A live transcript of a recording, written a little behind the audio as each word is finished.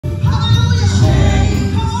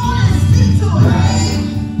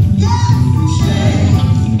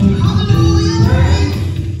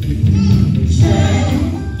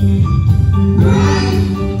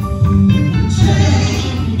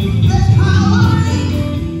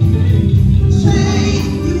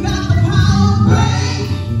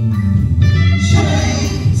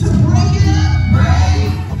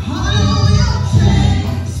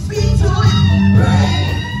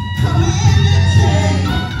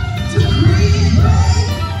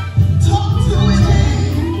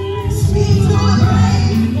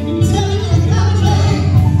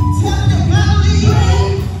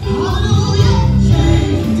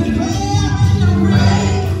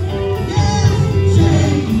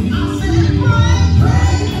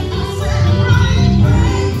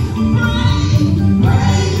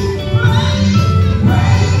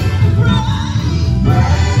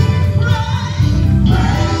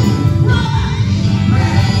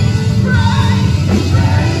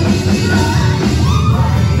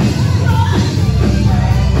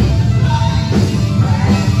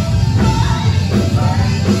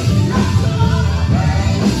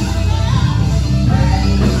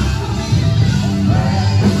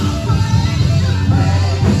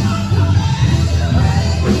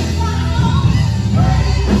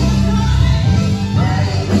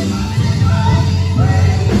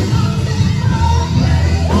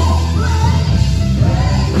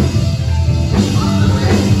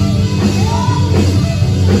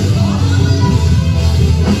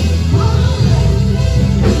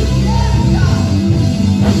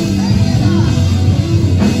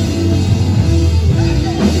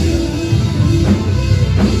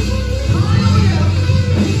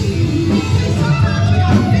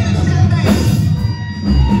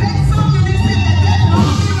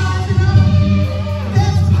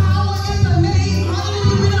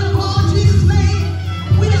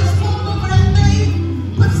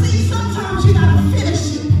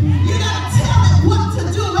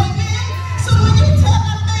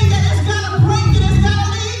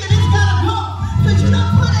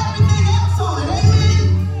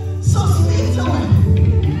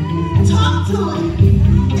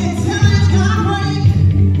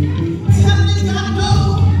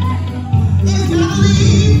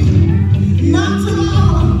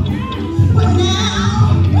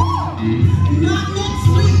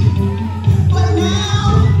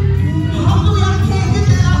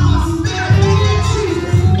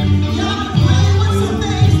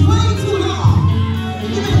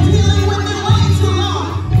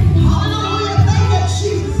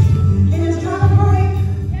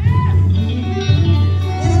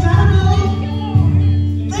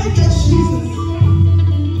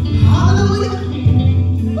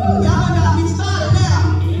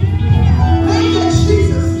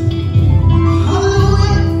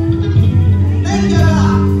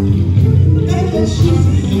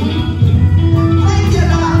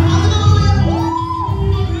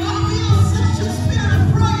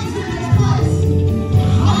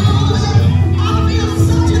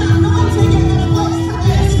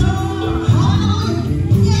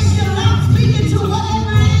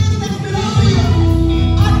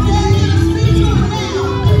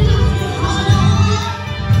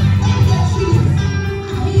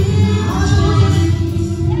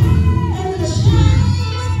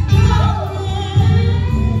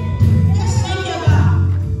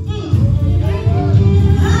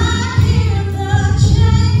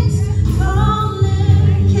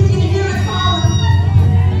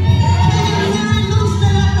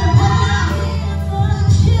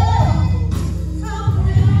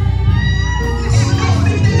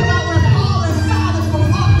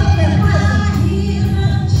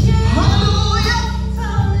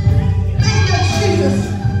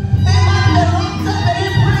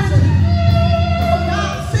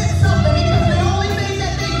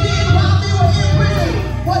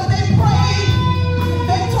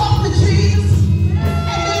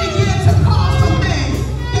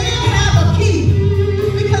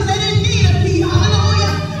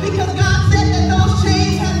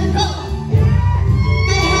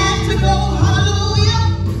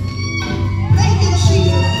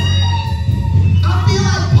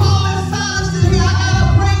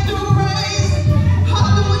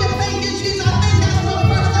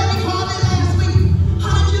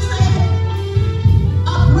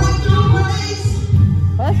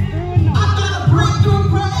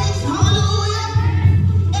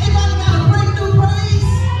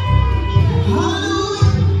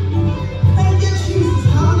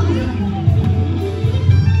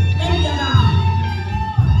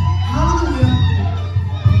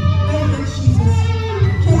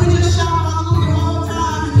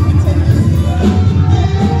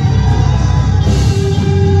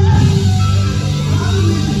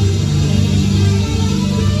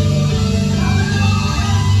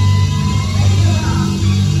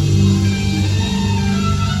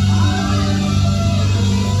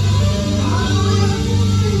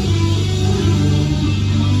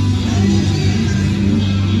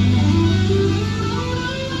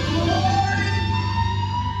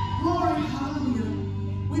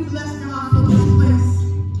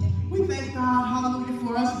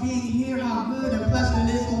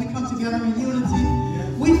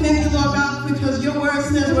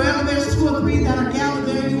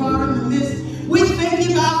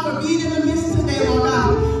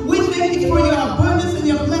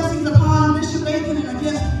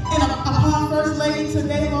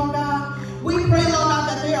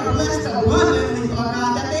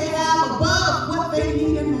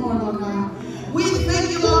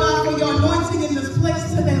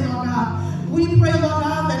we pray, Lord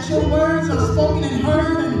God, that your words are spoken and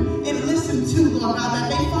heard and listened to, Lord God, that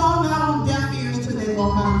they fall not on deaf ears today,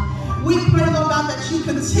 Lord God. We pray, Lord God, that you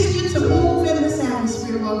continue to move in this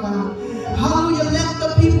atmosphere, Lord God. Hallelujah. Let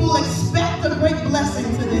the people expect a great blessing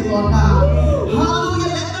today, Lord God.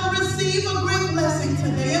 Hallelujah. Let them receive a great blessing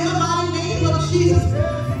today in the mighty name of Jesus.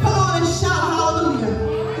 Come on and shout hallelujah.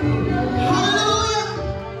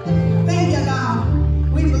 Hallelujah. Thank you,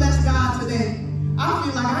 God. We bless God today. I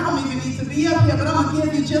feel like I don't even need to be up here, but I'm going to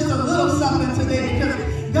give you just a little something today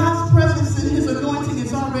because God's presence and his anointing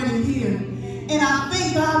is already here. And I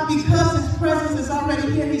thank God because his presence is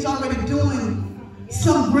already here, he's already doing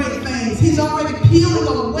some great things. He's already peeling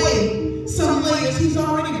away some layers. He's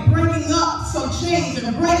already breaking up some chains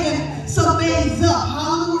and breaking some things up.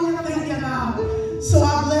 Hallelujah. Thank you, God. So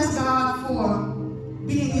I bless God for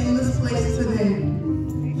being in this place today.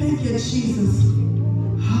 Thank you, Jesus.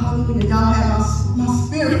 Hallelujah. Y'all have my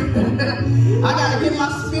spirit. I got to get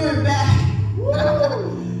my spirit back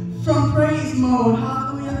from praise mode.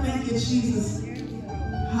 Hallelujah. Thank you, Jesus.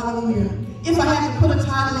 Hallelujah. If I had to put a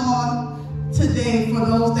title on today for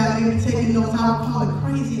those that may be taking notes, I would call it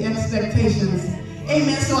Crazy Expectations.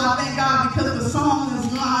 Amen. So I thank God because the song is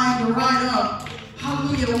lined right up,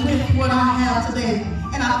 hallelujah, with what I have today.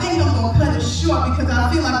 And I think I'm going to cut it short because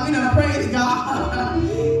I feel like we done praise God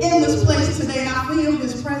in this place today. And I feel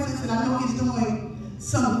his presence and I know he's doing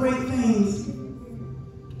some great things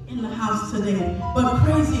in the house today. But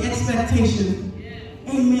crazy expectation.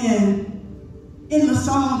 Amen. In the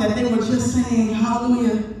song that they were just saying,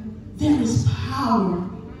 hallelujah, there is power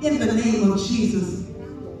in the name of Jesus.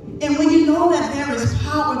 And when you know that there is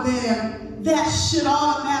power there, that should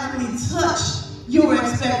automatically touch your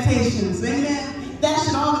expectations. Amen. That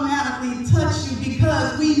should automatically touch you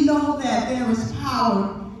because we know that there is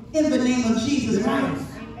power in the name of Jesus, right?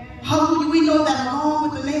 Hallelujah. We know that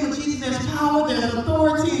along with the name of Jesus, there's power, there's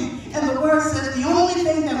authority, and the word says the only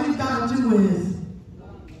thing that we've got to do is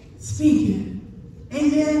speak it.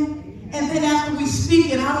 Amen. And then after we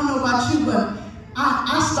speak it, I don't know about you, but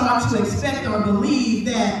I start to expect or believe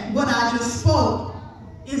that what I just spoke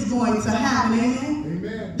is going to happen. Amen.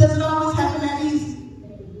 Amen. Does it always happen that easy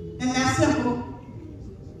and that simple?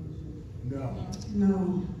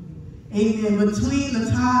 No. Amen. Between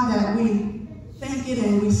the time that we think it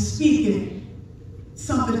and we speak it,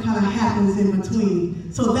 something kind of happens in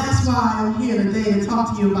between. So that's why I'm here today to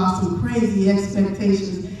talk to you about some crazy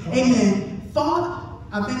expectations. Amen.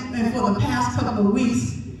 I think, and for the past couple of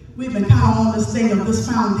weeks, we've been kind of on this thing of this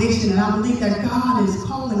foundation, and I believe that God is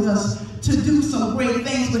calling us to do some great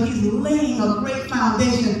things, but he's laying a great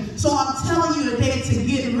foundation. So I'm telling you today to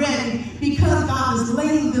get ready because God is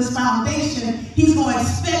laying this foundation. He's going to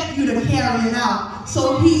expect you to carry it out.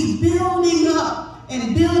 So he's building up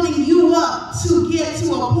and building you up to get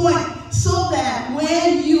to a point so that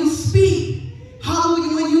when you speak,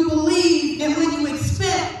 hallelujah, when you believe and when you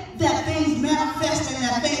expect, that things manifest and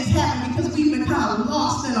that things happen because we've been kind of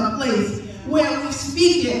lost in a place where we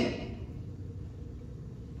speak it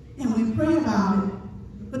and we pray about it,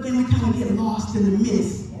 but then we kind of get lost in the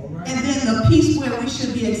midst. Right. And then the piece where we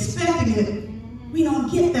should be expecting it, we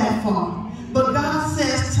don't get that far. But God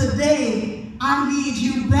says, today, I need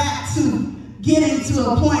you back to getting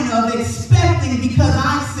to a point of expecting because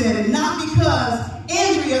I said it, not because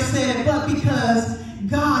Andrea said it, but because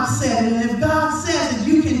God said it. And if God says it,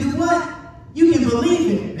 you can do what? You can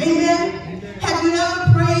believe it. Amen? Amen. Have you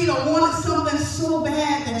ever prayed or wanted something so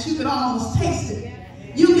bad that you could almost taste it?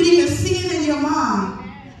 You could even see it in your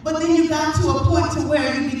mind. But then you got to a point to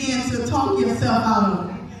where you began to talk yourself out of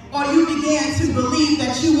it. Or you began to believe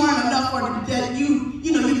that you weren't enough or that you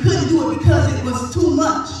couldn't do it because it was too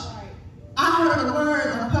much. I heard a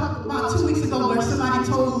word about 2 weeks ago where somebody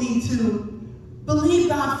told me to believe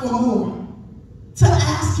God for more. To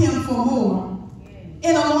ask him for more.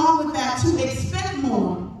 And along with that, to expect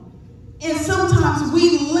more. And sometimes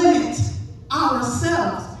we limit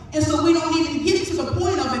ourselves. And so we don't even get to the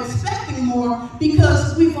point of expecting more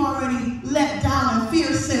because we've already let down and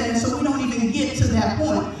fear set in. So we don't even get to that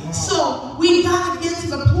point. So we got to get to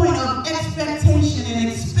the point of expectation and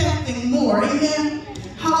expecting more. Amen?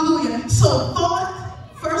 Hallelujah. So thought,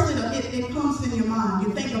 first it comes in your mind.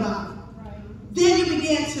 You think about it. Then you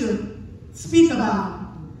begin to speak about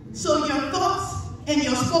it. So your thoughts and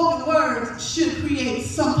your spoken words should create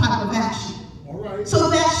some type of action. All right. So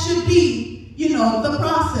that should be, the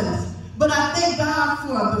process. But I thank God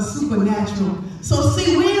for the supernatural. So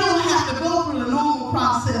see, we don't have to go through the normal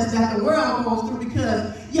process that the world goes through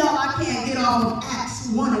because, I can't get off of Acts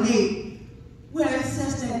 1:8, where it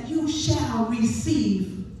says that you shall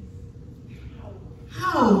receive.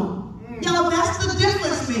 How? Y'all, that's the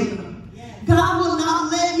difference maker. God will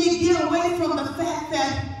not let me get away from the fact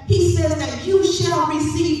that he says that you shall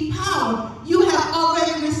receive power. You have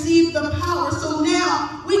already received the power. So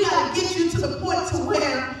now we got to get you to the point to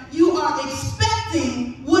where you are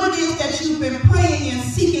expecting what it is that you've been praying and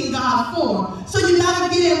seeking God for. So you got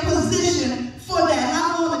to get in position for that. And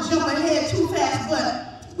I don't want to jump ahead too fast,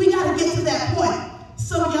 but we got to get to that point.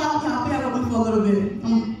 So y'all bear with me for a little bit.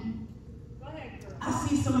 Go ahead, girl. I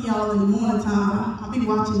see some of y'all in the morning time. I'll be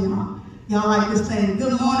watching y'all. Y'all like this thing,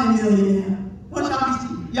 good morning, millionaire. What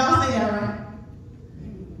y'all say that, right?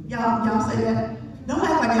 Y'all say that? Don't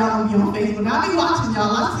act like y'all don't be on Facebook. I'll be watching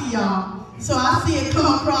y'all. I see y'all. So I see it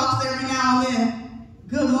come across every now and then.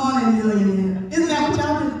 Good morning, millionaire. Isn't that what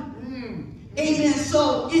y'all do? Amen.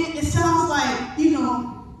 So it sounds like,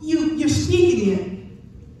 you're speaking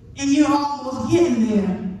it, and you're almost getting there.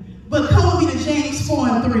 But come with me to James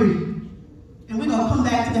 4:3. And we're going to come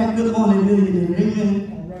back to that good morning, millionaire. Amen.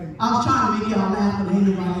 I was trying to make y'all laugh, but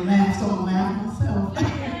anybody laugh, so I'm laughing myself.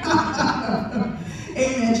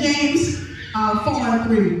 Amen. James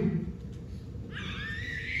 4:3.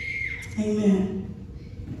 Amen.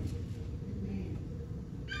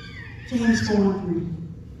 James 4:3.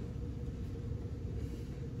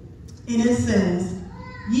 And it says,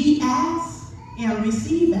 ye ask and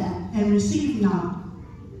receive not,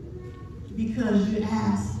 because you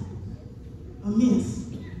ask amiss,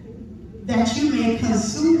 that you may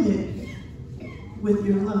consume it with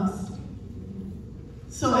your lust.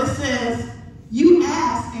 So it says, you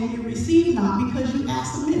ask and you receive not because you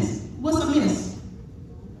ask amiss. What's amiss?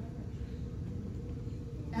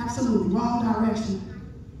 Absolutely, wrong direction.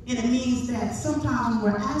 And it means that sometimes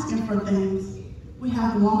when we're asking for things, we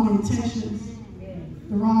have the wrong intentions,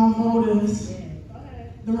 the wrong motives,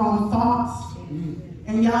 the wrong thoughts.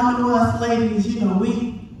 And y'all know us ladies,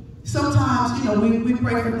 sometimes, we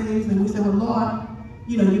pray for things and we say, well, Lord,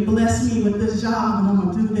 you bless me with this job and I'm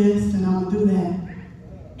going to do this and I'm going to do that.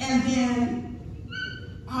 And then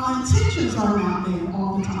our intentions are not there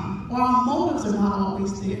all the time, or our motives are not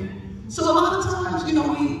always there. So a lot of times, we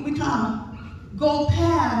kind of go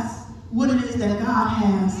past what it is that God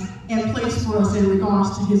has and placed for us in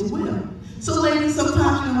regards to his will. So ladies,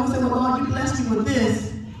 sometimes, we say, well, Lord, you bless me with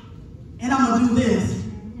this and I'm going to do this.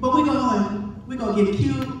 But we're going to get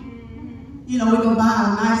cute. We go buy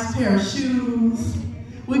a nice pair of shoes.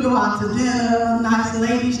 We go out to dinner, nice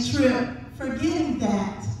ladies trip, forgetting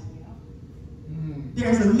that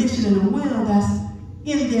there's a mission and a will that's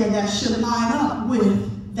in there that should line up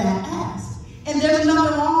with that ask. And there's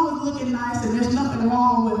nothing wrong with looking nice, and there's nothing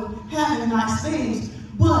wrong with having nice things.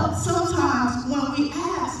 But sometimes when we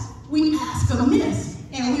ask amiss,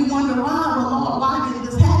 and we wonder why, well, Lord, why did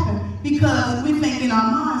this happen? Because we think in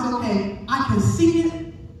our minds, okay, I can see it,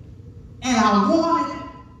 and I want it,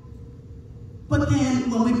 but then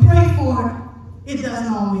when we pray for it, it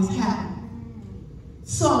doesn't always happen.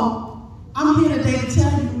 So I'm here today to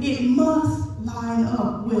tell you it must line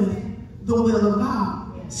up with the will of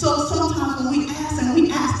God. So sometimes when we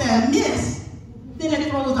ask that amiss, then it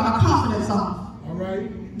throws our confidence off. All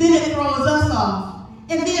right. Then it throws us off.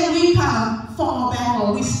 And then we kind of fall back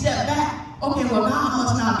or we step back. Okay, well, God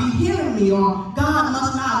must not be hearing me, or God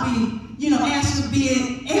must not be,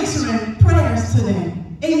 answering prayers today.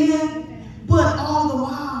 Amen? But all the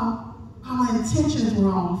while, our intentions were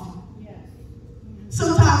off. Yes.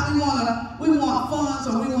 Sometimes we want funds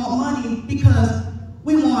or we want money because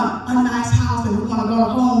we want a nice house and we want to go to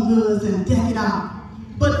Home Goods and deck it out.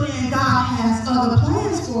 But then God has other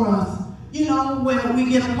plans for us. Where we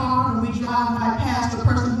get a car and we drive right past the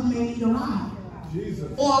person who may need a ride.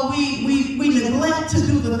 Jesus. Or we neglect to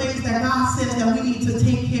do the things that God says that we need to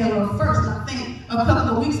take care of first. I think a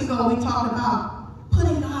couple of weeks ago we talked about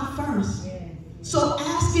putting God first. Yeah. So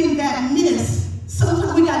asking that miss,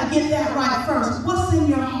 sometimes we got to get that right first. What's in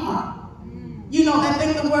your heart? I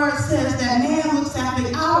think the word says that man looks at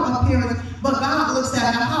the outer appearance, but God looks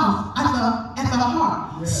at the house, at the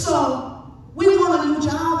heart. Yeah. So we want a new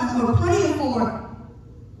job and we're praying for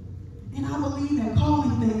it. And I believe in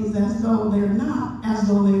calling things as though they're not, as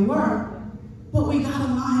though they were. But we got to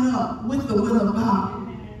line up with the will of God.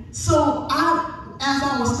 So as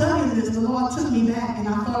I was studying this, the Lord took me back and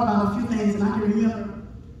I thought about a few things, and I can remember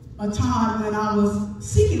a time when I was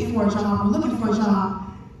seeking for a job or looking for a job.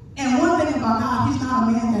 And one thing about God, he's not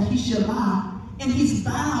a man that he should lie. And he's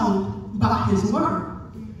bound by his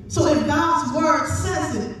word. So if God's word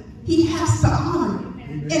says it, he has to honor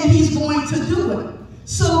it. And he's going to do it.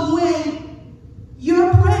 So when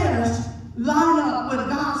your prayers line up with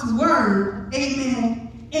God's word,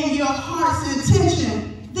 amen, and your heart's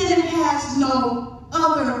intention, then it has no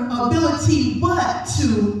other ability but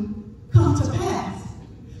to come to pass.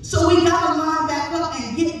 So we got to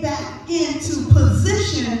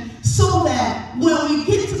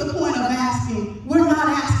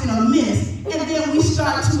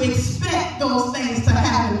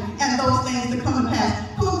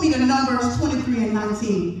in Numbers 23 and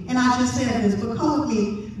 19. And I just said this, but come with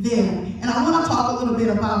me there. And I want to talk a little bit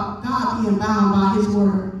about God being bound by his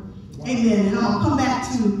word. Amen. And I'm going to come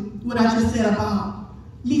back to what I just said about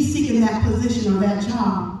me seeking that position or that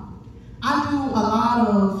job. I do a lot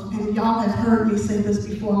of, and y'all have heard me say this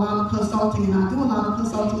before, a lot of consulting, and I do a lot of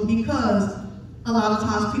consulting because a lot of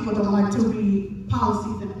times people don't like to read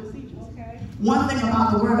policies and procedures. Okay. One thing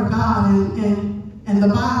about the Word of God and the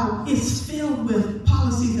Bible is filled with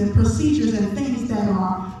policies and procedures and things that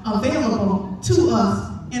are available to us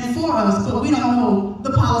and for us, but we don't know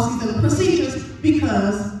the policies and the procedures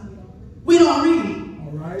because we don't read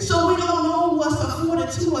it. So we don't know what's afforded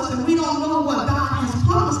to us, and we don't know what God has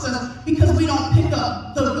promised us because we don't pick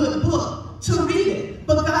up the good book to read it.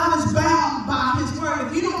 But God is bound by his word.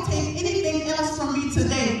 If you don't take anything else from me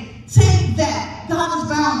today, take that. God is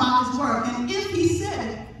bound by his word. And if he said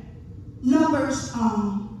it, Numbers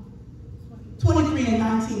 23 and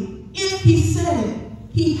 19, if he said it,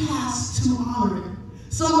 he has to honor it.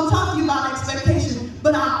 So I'm going to talk to you about expectation,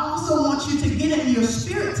 but I also want you to get in your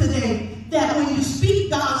spirit today that when you speak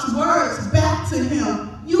God's words back to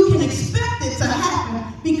him, you can expect it to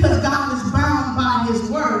happen because God is bound by his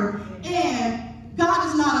word. And God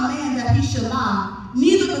is not a man that he should lie,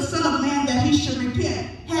 neither the Son of Man that he should repent.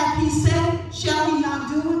 Have he said it, shall he not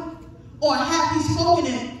do it? Or have he spoken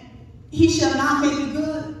it, he shall not make it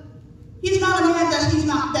good? He's not a man that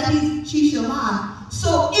he shall lie.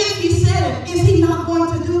 So if he said it, is he not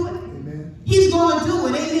going to do it? Amen. He's going to do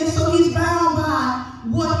it. Amen. So he's bound by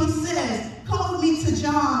what he says. Come with me to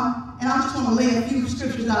John, and I just want to lay a few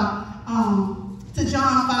scriptures out. To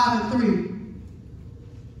John 5 and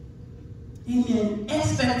 3. Amen.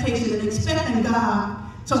 Expectation and expecting God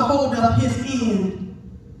to hold up his end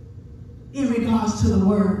in regards to the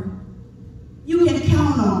word. You can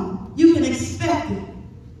count on it. You can expect it.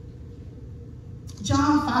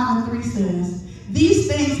 John 5 and 3 says, these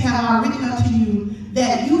things have I written unto you,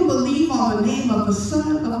 that you believe on the name of the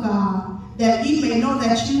Son of God, that ye may know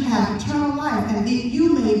that you have eternal life, and that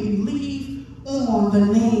you may believe on the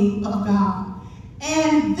name of God.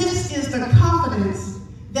 And this is the confidence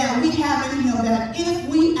that we have in him, that if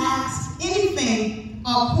we ask anything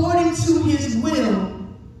according to his will,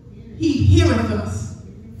 he heareth us.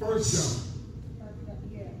 First John.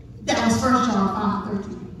 That was 1 John 5 and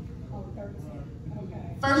 13.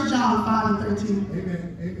 1 John 5 and 13.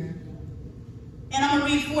 Amen. Amen. And I'm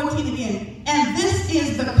going to read 14 again. And this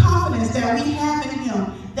is the confidence that we have in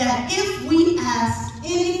him, that if we ask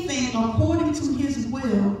anything according to his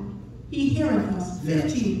will, he heareth us.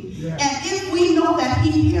 15. Yes. And if we know that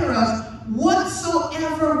he heareth us,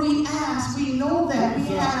 whatsoever we ask, we know that we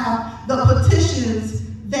have the petitions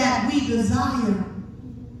that we desire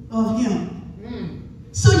of him.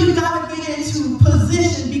 So you got to get into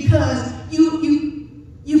position because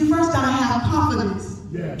you first got to have confidence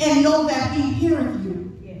and know that he heareth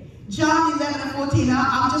you. John 11 and 14.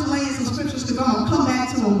 I'm just laying some scriptures to go. I'm going to come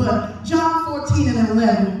back to them. But John 14 and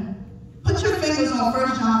 11. Put your fingers on 1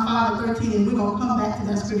 John 5 and 13, and we're going to come back to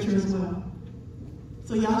that scripture as well.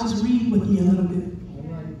 So y'all just read with me a little bit.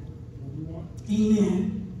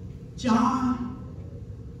 Amen. John,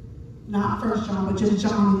 not 1 John, but just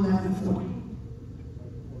John 11 and 40.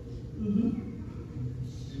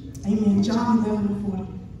 Amen. John 11 and 40.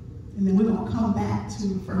 And then we're going to come back to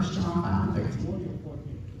 1 John 5 and 13.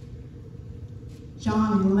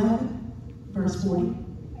 John 11, verse 40.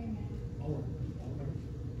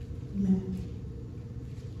 Amen.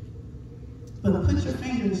 But put your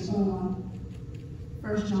fingers on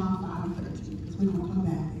 1 John 5 and 13, because we're going to come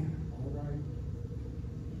back there.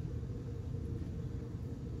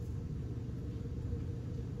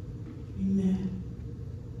 Amen.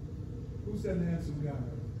 Who said an handsome guy?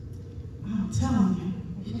 I'm telling you.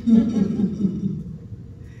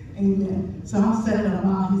 Amen. So I'll set it up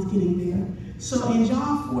while he's getting there. So in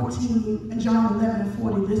John 14 and John 11 and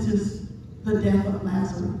 40, this is the death of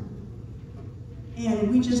Lazarus.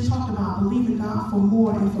 And we just talked about believing God for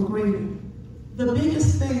more and for greater. The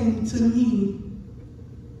biggest thing to me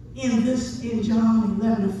in John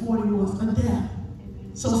 11 and 40 was a death.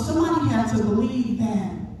 So somebody had to believe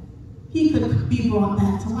that he could be brought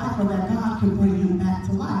back to life, or that God can bring him back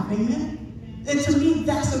to life. Amen? And to me,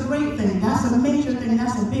 that's a great thing. That's a major thing.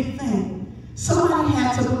 That's a big thing. Somebody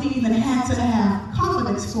had to believe and had to have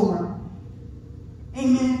confidence for it.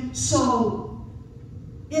 Amen? So,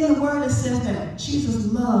 in the word it says that Jesus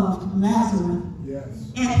loved Lazarus.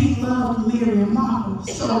 Yes. And he loved Mary and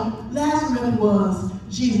Martha. So, Lazarus was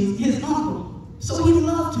Jesus, his uncle. So he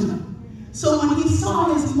loved him. So when he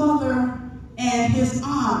saw his mother and his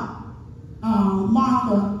aunt,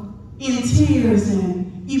 Martha, in tears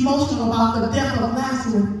and emotional about the death of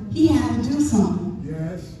Lazarus, he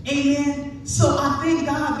Amen. So I thank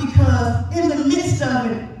God because in the midst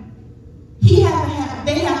of it, they had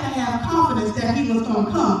to have confidence that he was going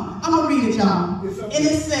to come. I'm going to read it, y'all. And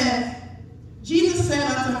it says, Jesus said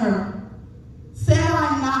unto her, said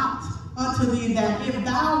I not unto thee that if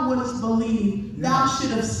thou wouldest believe, thou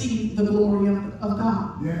shouldst see the glory of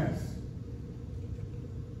God. Yes.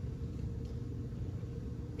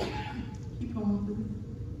 Keep going, please.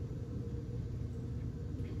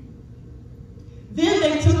 Then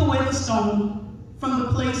they took away the stone from the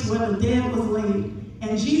place where the dead was laid.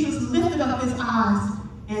 And Jesus lifted up his eyes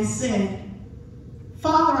and said,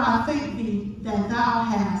 Father, I thank thee that thou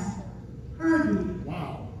hast heard me.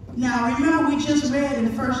 Wow. Now remember, we just read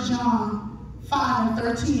in 1 John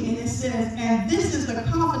 5:13, and it says, and this is the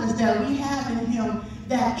confidence that we have in him,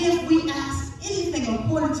 that if we ask anything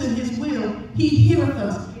according to his will, he heareth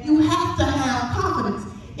us. You have to have confidence.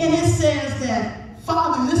 And it says that,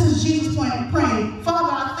 Father, this is Jesus praying,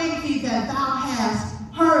 Father, I thank thee that thou hast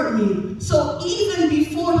heard me. So even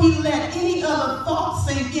before he let any other thoughts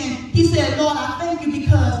sink in, he said, Lord, I thank you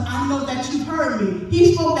because I know that you've heard me.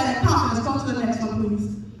 He spoke that in confidence. Go to the next one, please.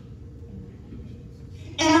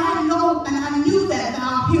 And I know, and I knew that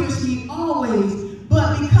thou hearest me always,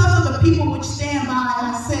 but because of the people which stand by,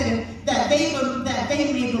 I said it, that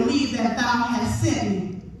they may believe that thou hast sent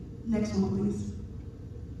me. Next one, please.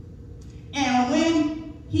 And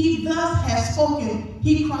when he thus had spoken,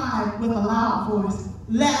 he cried with a loud voice,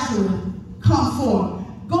 Lazarus, come forth.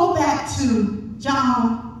 Go back to 1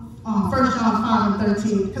 John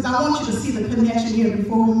 5:13, because I want you to see the connection here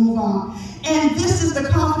before we move on. And this is the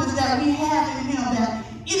confidence that we have in him, that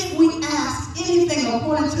if we ask anything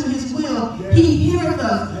according to his will, he heareth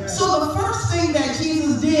us. So the first thing that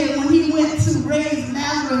Jesus did when he went to raise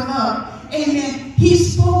Lazarus up, amen, he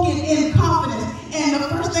spoke it in confidence. And the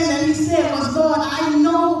first thing that he said was, Lord, I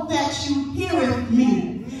know that you heareth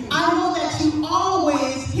me. I know that you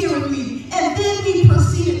always heareth me. And then he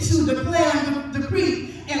proceeded to declare and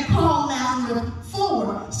decree and call Lazarus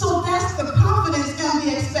forward. So that's the confidence and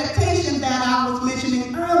the expectation that I was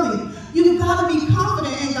mentioning earlier. You've got to be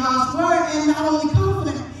confident in God's word, and not only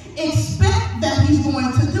confident, expect that he's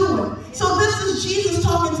going to do it. So this is Jesus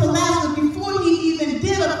talking to Lazarus before he even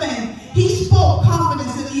did a thing. He spoke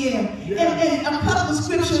confidence in the air. And a couple of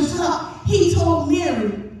scriptures up, he told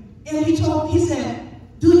Mary, and he said,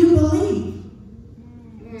 do you believe?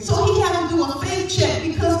 So he had to do a faith check,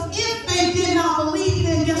 because if they did not believe,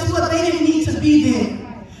 then guess what? They didn't need to be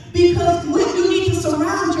there. Because when you need to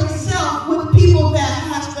surround yourself with people that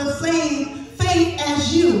have the same faith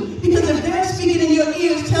as you. Because if they're speaking in your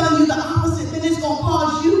ears telling you the opposite, then it's going to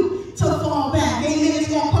cause you to fall back. Amen. It's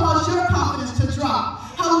going to cause your confidence to drop.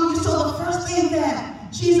 Hallelujah. So the first thing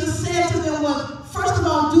that Jesus said to them was, first of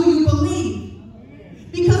all, do you believe?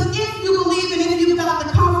 Because if you believe and if you've got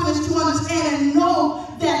the confidence to understand and know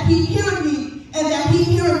that he heard me and that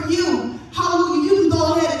he heard you, hallelujah, you can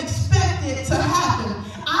go ahead and expect it to happen.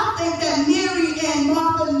 I think that Mary and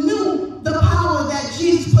Martha knew the power that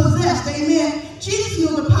Jesus possessed. Amen. Jesus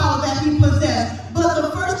knew the power that he possessed. But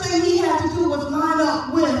the first thing he had to do was line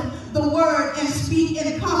up with the word and speak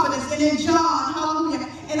in confidence. And in John, hallelujah,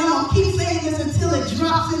 and I'm going to keep saying this until it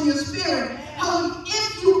drops in your spirit. Hallelujah.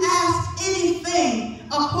 If you ask anything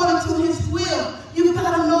according to his will, you've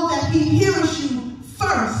got to know that he hears you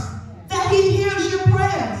first. That he hears your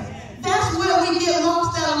prayers. That's where we get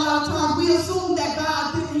lost at a lot of times. We assume that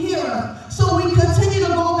God didn't hear us. So we continue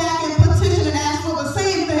to go back and petition and ask for the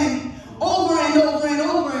same thing over and over and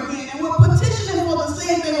over again. And we're petitioning for the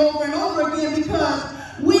same thing over and over again because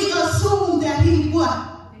we assume that he what?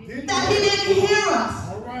 That he didn't hear us.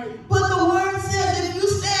 All right. But the word says if you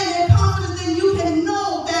stand in confidence, then you can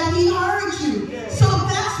know that he heard you. So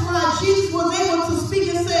that's why Jesus was able to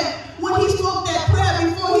speak and say, when he spoke that prayer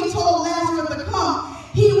before he told Lazarus to come,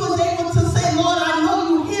 he was able to say, Lord, I know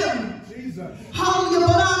you hear me. Jesus. Hallelujah.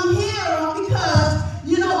 But I'm here because,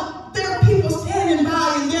 there are people standing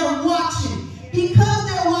by and they're watching. Because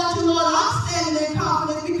they're watching, Lord, I'm standing in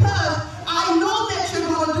confidence because I know that you're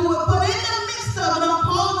going to do it. But in the midst of it, I'm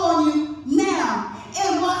calling on you now.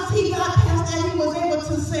 And once he got past that, he was able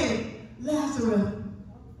to say, Lazarus,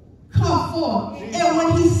 come forth. And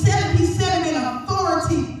when he said it in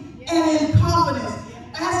authority and in confidence.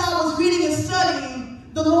 As I was reading and studying,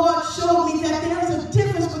 the Lord showed me that there is a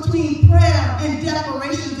difference between prayer and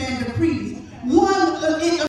declarations and decrees. One,